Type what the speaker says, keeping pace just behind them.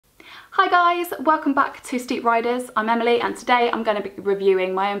guys, welcome back to Steep Riderz. I'm Emily and today I'm going to be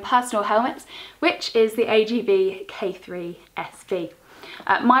reviewing my own personal helmet, which is the AGV K3 SV.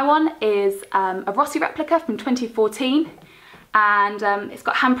 My one is a Rossi replica from 2014 and it's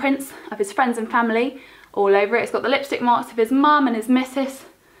got handprints of his friends and family all over it. It's got the lipstick marks of his mum and his missus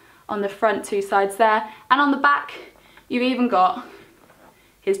on the front two sides there, and on the back you've even got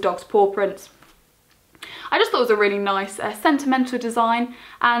his dog's paw prints. I just thought it was a really nice sentimental design,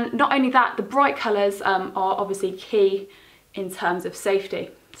 and not only that, the bright colours are obviously key in terms of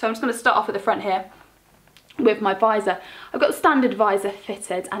safety. So I'm just going to start off at the front here with my visor. I've got the standard visor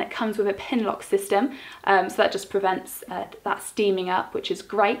fitted and it comes with a pin lock system, so that just prevents that steaming up, which is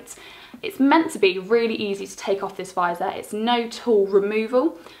great. It's meant to be really easy to take off this visor. It's no tool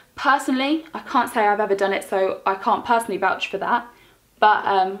removal. Personally, I can't say I've ever done it, so I can't personally vouch for that,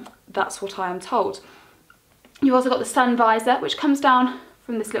 but that's what I am told. You've also got the sun visor, which comes down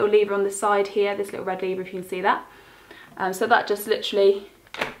from this little lever on the side here, this little red lever if you can see that. So that just literally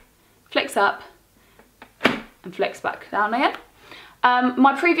flicks up and flicks back down again.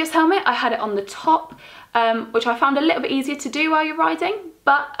 My previous helmet, I had it on the top, which I found a little bit easier to do while you're riding,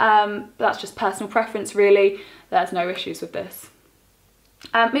 but that's just personal preference really. There's no issues with this.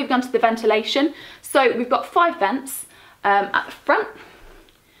 Moving on to the ventilation. So we've got 5 vents at the front.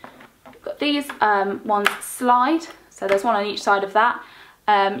 Got these ones slide, so there's one on each side of that.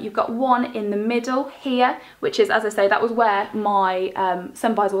 You've got one in the middle here, which is, as I say, that was where my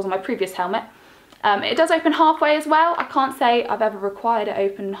sun visor was on my previous helmet. It does open halfway as well. I can't say I've ever required it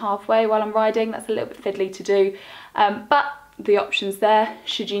open halfway while I'm riding. That's a little bit fiddly to do, but the option's there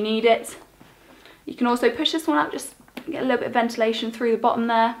should you need it. You can also push this one up, just get a little bit of ventilation through the bottom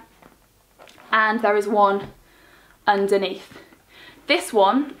there, and there is one underneath. This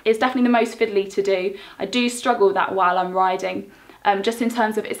one is definitely the most fiddly to do. I do struggle with that while I'm riding, just in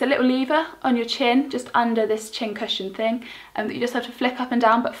terms of it's a little lever on your chin, just under this chin cushion thing, that you just have to flick up and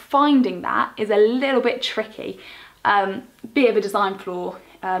down, but finding that is a little bit tricky. Bit of a design flaw,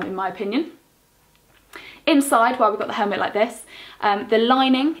 in my opinion. Inside, while we've got the helmet like this, the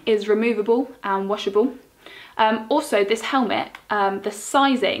lining is removable and washable. Also, this helmet, the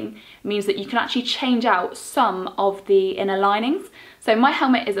sizing means that you can actually change out some of the inner linings. So my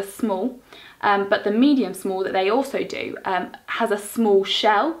helmet is a small, but the medium small that they also do has a small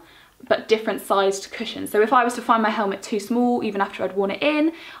shell, but different sized cushions. So if I was to find my helmet too small, even after I'd worn it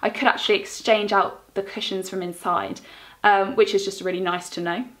in, I could actually exchange out the cushions from inside, which is just really nice to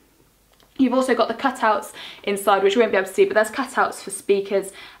know. You've also got the cutouts inside, which you won't be able to see, but there's cutouts for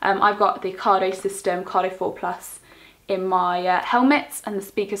speakers. I've got the Cardo system, Cardo 4 Plus, in my helmet, and the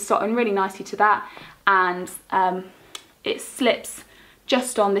speakers slot in really nicely to that, and it slips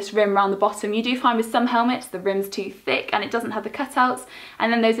just on this rim around the bottom. You do find with some helmets the rim's too thick and it doesn't have the cutouts,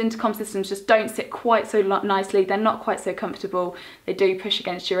 and then those intercom systems just don't sit quite so nicely. They're not quite so comfortable. They do push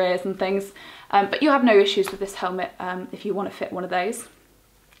against your ears and things, but you'll have no issues with this helmet if you want to fit one of those.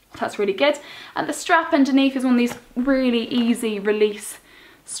 That's really good. And the strap underneath is one of these really easy release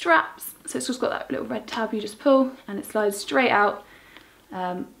straps. So it's just got that little red tab you just pull and it slides straight out,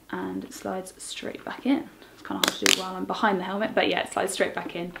 and it slides straight back in. It's kind of hard to do while I'm behind the helmet, but yeah, it slides straight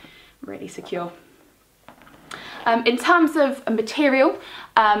back in, really secure. In terms of a material,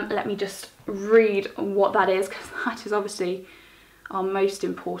 let me just read what that is, because that is obviously our most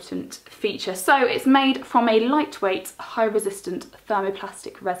important feature. So it's made from a lightweight, high resistant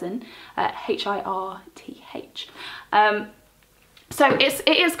thermoplastic resin, HIRTH. So it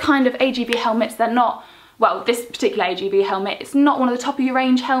is kind of AGV helmets. They're not, well, this particular AGV helmet, it's not one of the top of your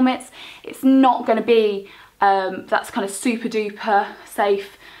range helmets. It's not going to be that's kind of super duper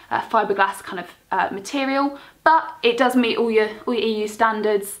safe fiberglass kind of material, but it does meet all your EU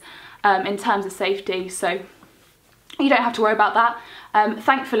standards in terms of safety, so you don't have to worry about that.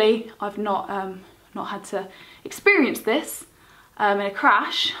 Thankfully, I've not had to experience this in a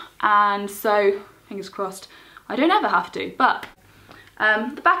crash, and so fingers crossed I don't ever have to. But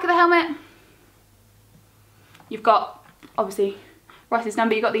the back of the helmet, you've got obviously Rossi's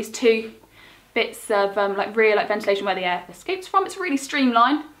number. You've got these 2 bits of like rear ventilation where the air escapes from. It's really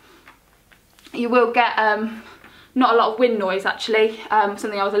streamlined. You will get not a lot of wind noise actually,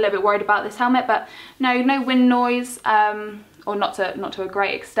 something I was a little bit worried about this helmet, but no wind noise, or not to a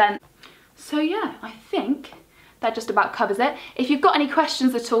great extent. So yeah, I think that just about covers it. If you've got any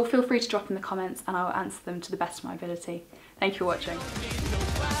questions at all, feel free to drop in the comments and I'll answer them to the best of my ability. Thank you for watching.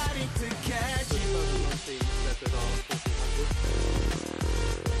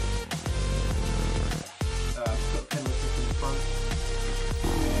 Got 10 in the front.